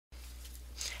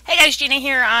guys, Gina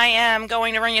here. I am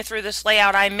going to run you through this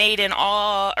layout I made in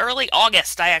early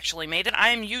August. I actually made it. I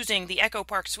am using the Echo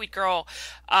Park Sweet Girl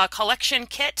collection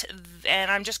kit, and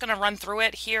I'm just going to run through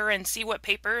it here and see what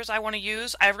papers I want to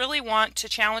use. I really want to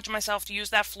challenge myself to use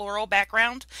that floral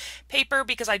background paper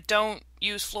because I don't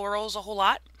use florals a whole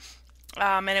lot.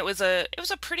 And it was a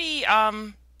pretty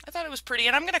I thought it was pretty,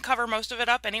 and I'm going to cover most of it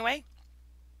up anyway.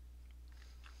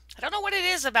 I don't know what it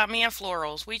is about me and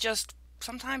florals. We just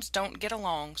sometimes don't get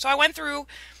along. So I went through,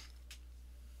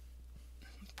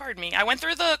 pardon me, I went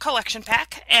through the collection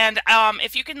pack, and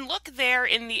if you can look there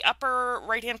in the upper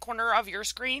right-hand corner of your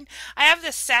screen, I have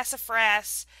this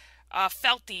sassafras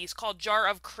felties called Jar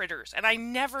of Critters, and I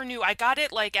never knew. I got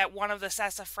it like at one of the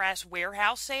sassafras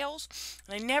warehouse sales,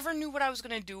 and I never knew what I was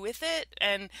going to do with it.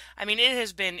 And I mean, it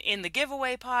has been in the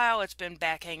giveaway pile. It's been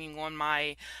back hanging on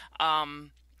my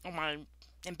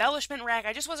embellishment rack.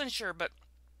 I just wasn't sure, but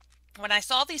when I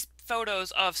saw these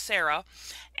photos of Sarah,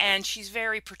 and she's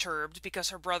very perturbed because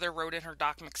her brother wrote in her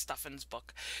Doc McStuffin's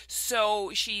book,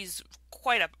 so she's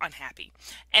quite unhappy.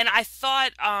 And I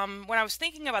thought, when I was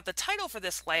thinking about the title for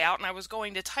this layout, and I was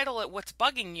going to title it "What's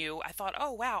Bugging You," I thought,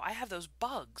 oh wow, I have those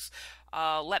bugs.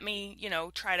 Let me,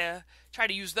 try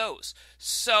to use those.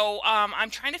 So I'm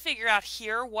trying to figure out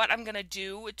here what I'm gonna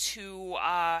do to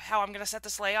how I'm gonna set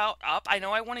this layout up. I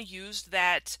know I want to use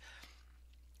that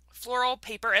floral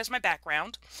paper as my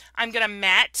background. I'm going to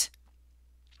mat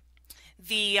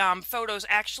the photos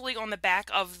actually on the back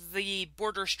of the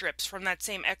border strips from that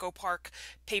same Echo Park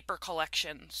paper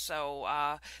collection.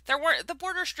 So the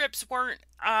border strips weren't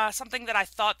something that I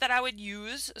thought that I would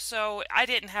use, so I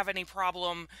didn't have any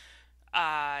problem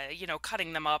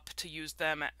cutting them up to use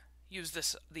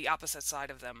the opposite side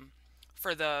of them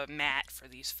for the mat for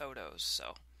these photos.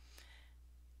 So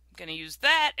I'm going to use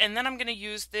that, and then I'm going to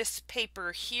use this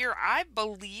paper here. I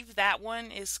believe that one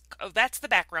is, oh, that's the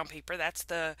background paper.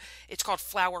 It's called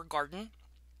Flower Garden.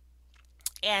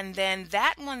 And then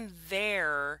that one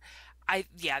there,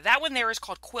 that one there is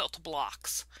called Quilt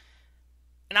Blocks.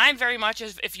 And I'm very much,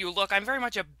 if you look, I'm very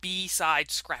much a B-side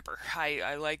scrapper.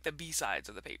 I like the B-sides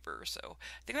of the paper, so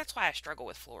I think that's why I struggle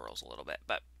with florals a little bit.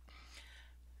 But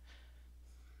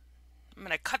I'm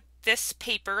going to cut this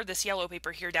paper, this yellow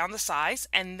paper here, down the size,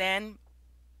 and then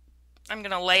I'm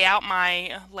going to lay out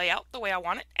my layout the way I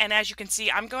want it. And as you can see,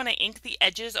 I'm going to ink the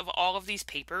edges of all of these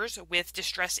papers with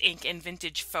Distress Ink and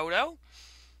Vintage Photo.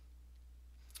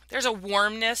 There's a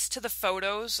warmness to the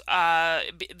photos.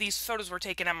 These photos were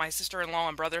taken at my sister-in-law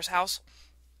and brother's house.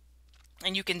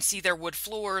 And you can see their wood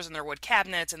floors and their wood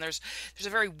cabinets, and there's a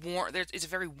very warm, it's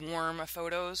very warm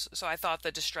photos. So I thought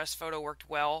the distress photo worked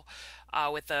well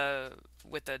with the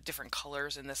different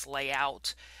colors in this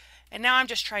layout. And now I'm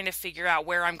just trying to figure out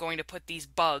where I'm going to put these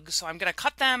bugs. So I'm going to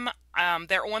cut them.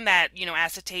 They're on that,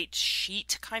 acetate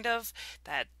sheet, kind of,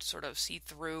 that sort of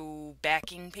see-through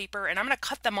backing paper. And I'm going to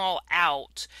cut them all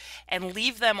out and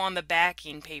leave them on the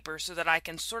backing paper so that I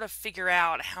can sort of figure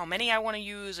out how many I want to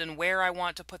use and where I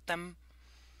want to put them.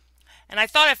 And I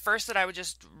thought at first that I would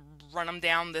just run them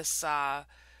down this, run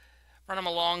them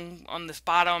along on this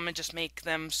bottom and just make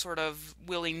them sort of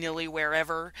willy-nilly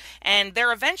wherever. And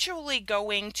they're eventually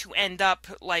going to end up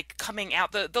like coming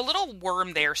out. The little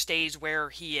worm there stays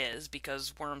where he is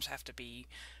because worms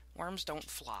don't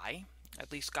fly.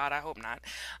 At least God, I hope not.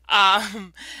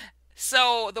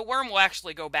 So the worm will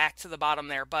actually go back to the bottom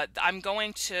there, but I'm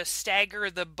going to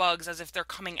stagger the bugs as if they're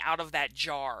coming out of that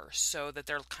jar so that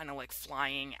they're kind of like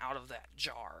flying out of that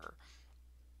jar.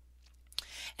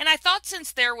 And I thought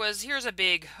since here's a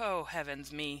big, oh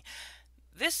heavens me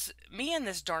and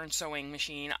this darn sewing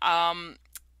machine,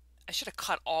 I should have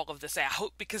cut all of this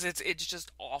out because it's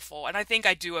just awful. And I think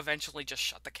I do eventually just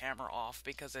shut the camera off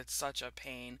because it's such a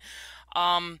pain.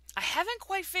 I haven't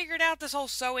quite figured out this whole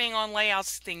sewing on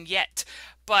layouts thing yet,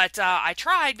 but I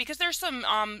tried because there's some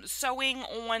sewing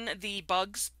on the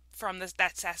bugs from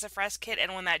that sassafras kit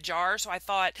and on that jar, so I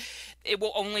thought it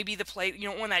will only be the plate,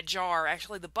 on that jar.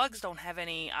 Actually, the bugs don't have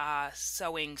any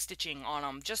sewing stitching on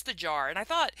them, just the jar. And I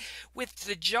thought with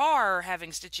the jar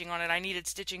having stitching on it, I needed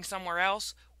stitching somewhere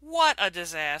else. What a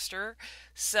disaster.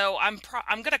 So I'm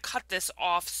going to cut this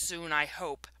off soon, I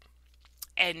hope,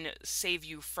 and save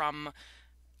you from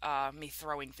me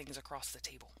throwing things across the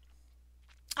table.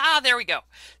 Ah, there we go.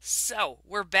 So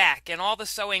we're back, and all the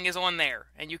sewing is on there,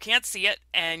 and you can't see it,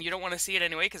 and you don't want to see it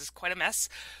anyway because it's quite a mess.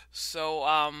 So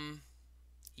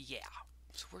yeah.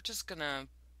 So we're just gonna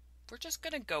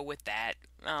go with that.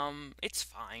 It's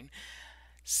fine.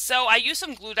 So I use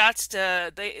some glue dots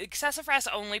to, the Sassafras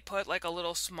only put like a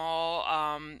little small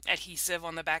adhesive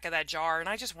on the back of that jar, and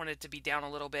I just wanted it to be down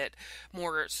a little bit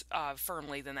more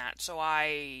firmly than that. So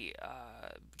I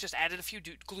just added a few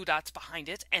glue dots behind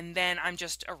it, and then I'm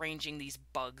just arranging these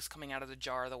bugs coming out of the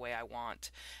jar the way I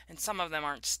want. And some of them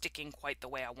aren't sticking quite the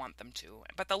way I want them to.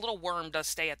 But the little worm does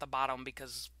stay at the bottom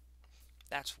because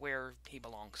that's where he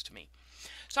belongs to me.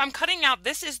 So I'm cutting out,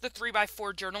 this is the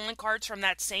 3x4 journaling cards from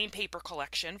that same paper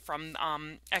collection from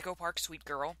Echo Park Sweet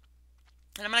Girl.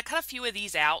 And I'm going to cut a few of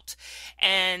these out.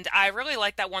 And I really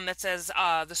like that one that says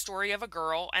the story of a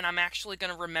girl. And I'm actually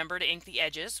going to remember to ink the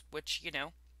edges, which, you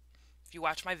know, if you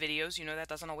watch my videos, you know that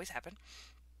doesn't always happen.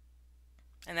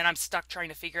 And then I'm stuck trying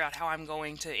to figure out how I'm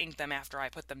going to ink them after I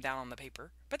put them down on the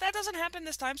paper. But that doesn't happen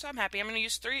this time, so I'm happy. I'm going to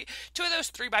use two of those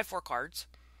 3x4 cards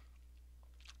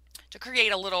to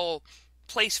create a little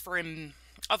place for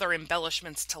other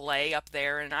embellishments to lay up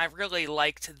there. And I really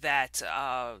liked that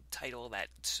title,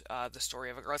 that the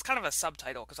story of a girl. It's kind of a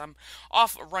subtitle because I'm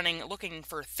off running looking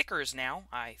for thickers now,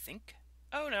 I think.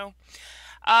 Oh no.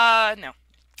 No,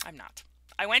 I'm not.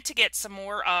 I went to get some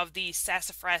more of the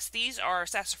Sassafras. These are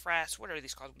Sassafras, what are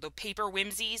these called? The Paper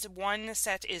Whimsies. One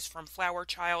set is from Flower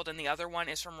Child and the other one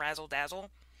is from Razzle Dazzle.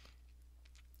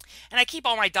 And I keep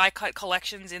all my die cut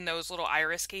collections in those little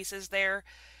iris cases there.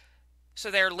 So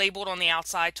they're labeled on the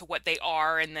outside to what they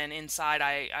are, and then inside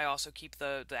I also keep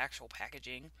the actual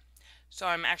packaging. So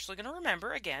I'm actually going to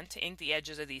remember, again, to ink the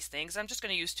edges of these things. I'm just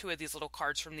going to use two of these little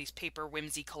cards from these Paper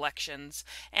Whimsy collections.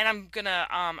 And I'm going to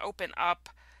open up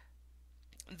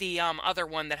the other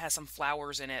one that has some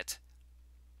flowers in it.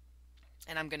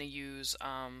 And I'm going to use,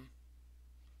 I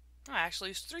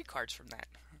actually used 3 cards from that.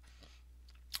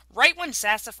 Right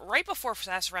before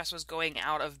Sassafras was going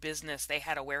out of business, they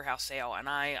had a warehouse sale, and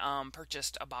I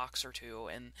purchased a box or two,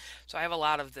 and so I have a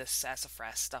lot of this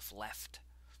Sassafras stuff left.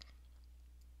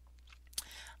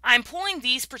 I'm pulling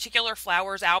these particular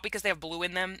flowers out because they have blue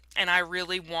in them, and I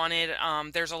really wanted,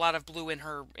 there's a lot of blue in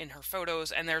her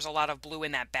photos, and there's a lot of blue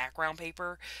in that background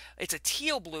paper. It's a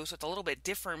teal blue, so it's a little bit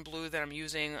different blue than I'm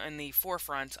using in the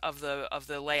forefront of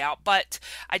the layout, but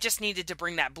I just needed to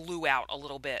bring that blue out a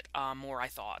little bit more, I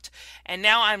thought. And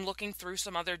now I'm looking through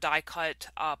some other die cut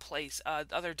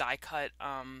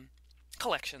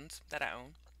collections that I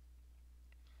own,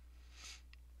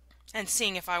 and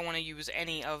seeing if I want to use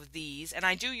any of these. And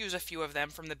I do use a few of them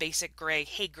from the Basic Gray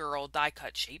Hey Girl die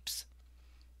cut shapes.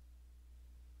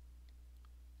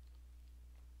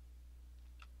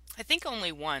 I think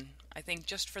only one. I think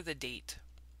just for the date.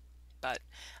 But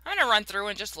I'm going to run through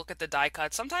and just look at the die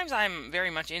cuts. Sometimes I'm very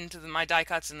much into my die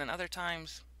cuts, and then other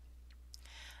times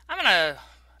I'm going to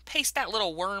paste that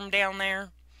little worm down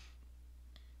there.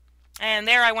 And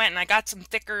there I went and I got some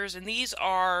thickers, and these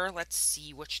are, let's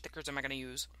see, which thickers am I going to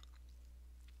use?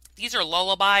 These are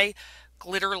Lullaby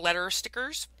glitter letter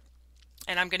stickers,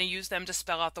 and I'm going to use them to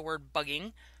spell out the word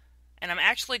bugging. And I'm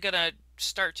actually going to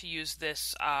start to use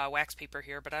this wax paper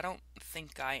here, but I don't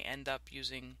think I end up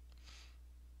using,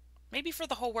 maybe for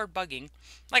the whole word bugging.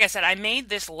 Like I said, I made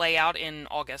this layout in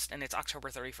August, and it's October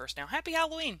 31st now. Happy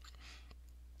Halloween!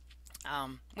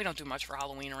 We don't do much for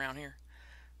Halloween around here.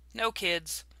 No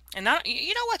kids. And not,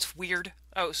 you know what's weird?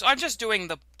 Oh, so I'm just doing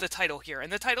the title here.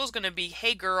 And the title is going to be,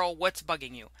 Hey Girl, What's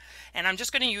Bugging You? And I'm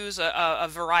just going to use a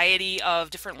variety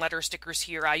of different letter stickers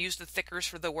here. I use the thickers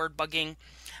for the word bugging.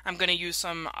 I'm going to use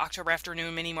some October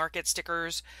Afternoon Mini Market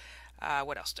stickers.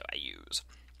 What else do I use?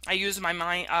 I use my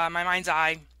Mind's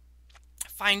Eye,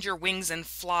 Find Your Wings and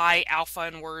Fly Alpha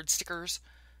and Word stickers.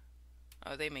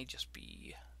 They may just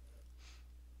be...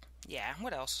 Yeah,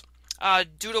 what else?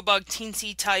 Doodlebug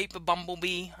Teensy Type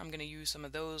Bumblebee. I'm going to use some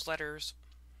of those letters.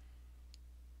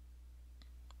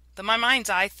 The My Mind's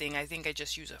Eye thing, I think I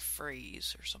just use a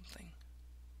phrase or something.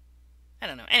 I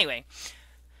don't know. Anyway,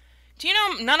 do you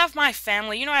know none of my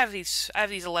family, you know I have these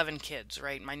 11 kids,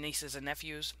 right? My nieces and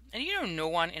nephews. And you know no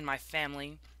one in my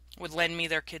family would lend me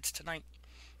their kids tonight.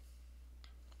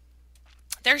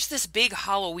 There's this big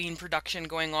Halloween production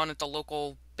going on at the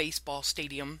local baseball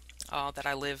stadium that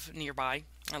I live nearby.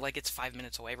 Like, it's 5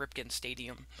 minutes away, Ripken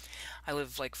Stadium. I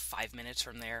live like 5 minutes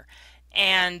from there.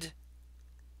 And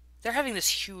they're having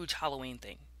this huge Halloween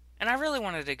thing. And I really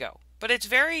wanted to go. But it's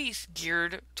very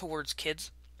geared towards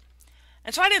kids.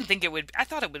 And so I didn't think it would, I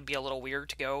thought it would be a little weird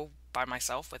to go by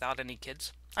myself without any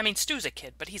kids. I mean, Stu's a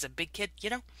kid, but he's a big kid, you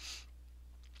know?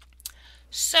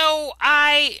 So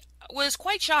I was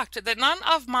quite shocked that none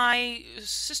of my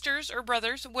sisters or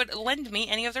brothers would lend me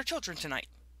any of their children tonight.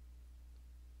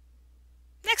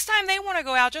 Next time they want to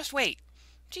go out, just wait.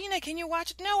 Gina, can you watch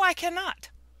it? No, I cannot.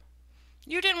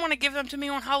 You didn't want to give them to me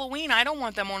on Halloween. I don't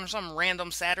want them on some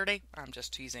random Saturday. I'm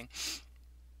just teasing.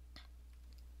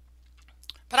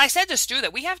 But I said to Stu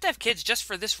that we have to have kids just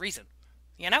for this reason.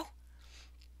 You know?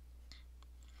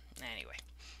 Anyway.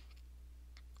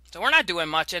 So we're not doing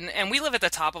much, and we live at the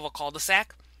top of a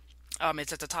cul-de-sac.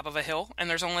 It's at the top of a hill, and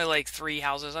there's only like 3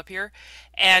 houses up here,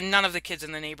 and none of the kids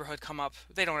in the neighborhood come up.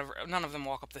 They don't ever, none of them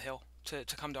walk up the hill to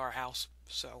come to our house.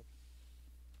 So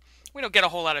we don't get a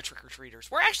whole lot of trick-or-treaters.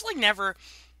 We're actually never,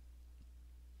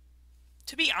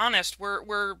 to be honest,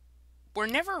 we're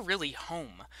never really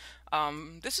home.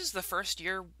 This is the first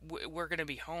year we're gonna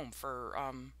be home for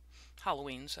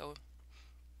Halloween, so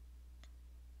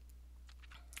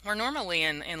we're normally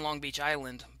in Long Beach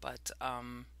Island, but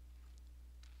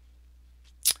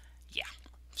yeah.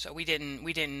 So we didn't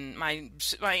my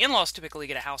in-laws typically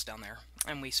get a house down there,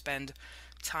 and we spend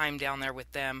time down there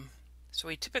with them. So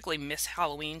we typically miss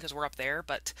Halloween because we're up there,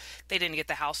 but they didn't get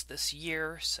the house this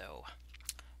year, so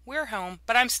we're home.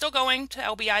 But I'm still going to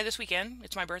LBI this weekend.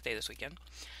 It's my birthday this weekend.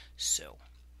 So,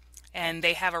 and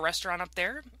they have a restaurant up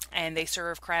there, and they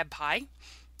serve crab pie.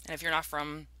 And if you're not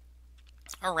from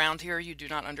around here, you do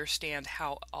not understand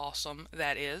how awesome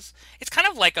that is. It's kind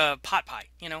of like a pot pie,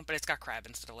 but it's got crab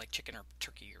instead of like chicken or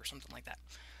turkey or something like that.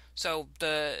 So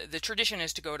the tradition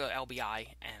is to go to LBI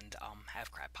and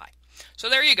have crab pie. So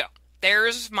there you go.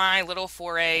 There's my little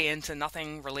foray into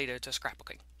nothing related to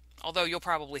scrapbooking. Although you'll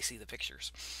probably see the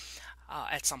pictures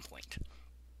at some point.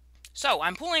 So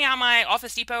I'm pulling out my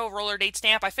Office Depot roller date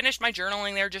stamp. I finished my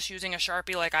journaling there just using a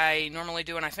Sharpie like I normally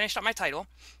do, and I finished up my title.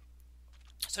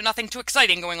 So nothing too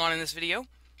exciting going on in this video.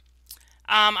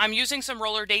 I'm using some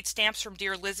roller date stamps from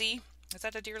Dear Lizzie. Is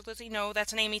that a Dear Lizzie? No,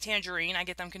 that's an Amy Tangerine. I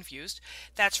get them confused.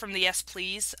 That's from the Yes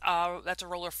Please. That's a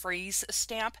roller phrase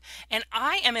stamp. And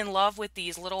I am in love with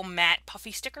these little matte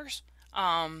puffy stickers,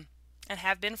 and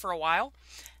have been for a while.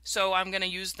 So I'm going to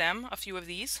use them, a few of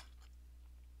these.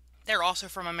 They're also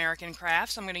from American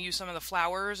Crafts. I'm going to use some of the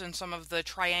flowers and some of the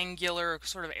triangular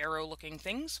sort of arrow looking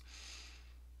things.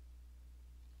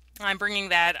 I'm bringing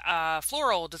that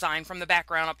floral design from the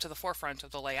background up to the forefront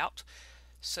of the layout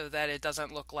so that it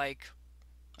doesn't look like,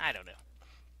 I don't know,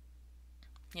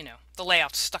 the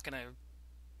layout's stuck in a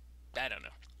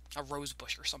rose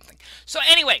bush or something. So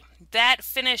anyway, that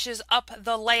finishes up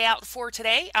the layout for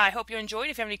today. I hope you enjoyed.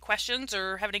 If you have any questions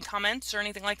or have any comments or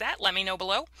anything like that, let me know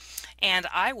below. And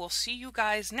I will see you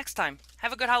guys next time.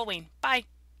 Have a good Halloween. Bye.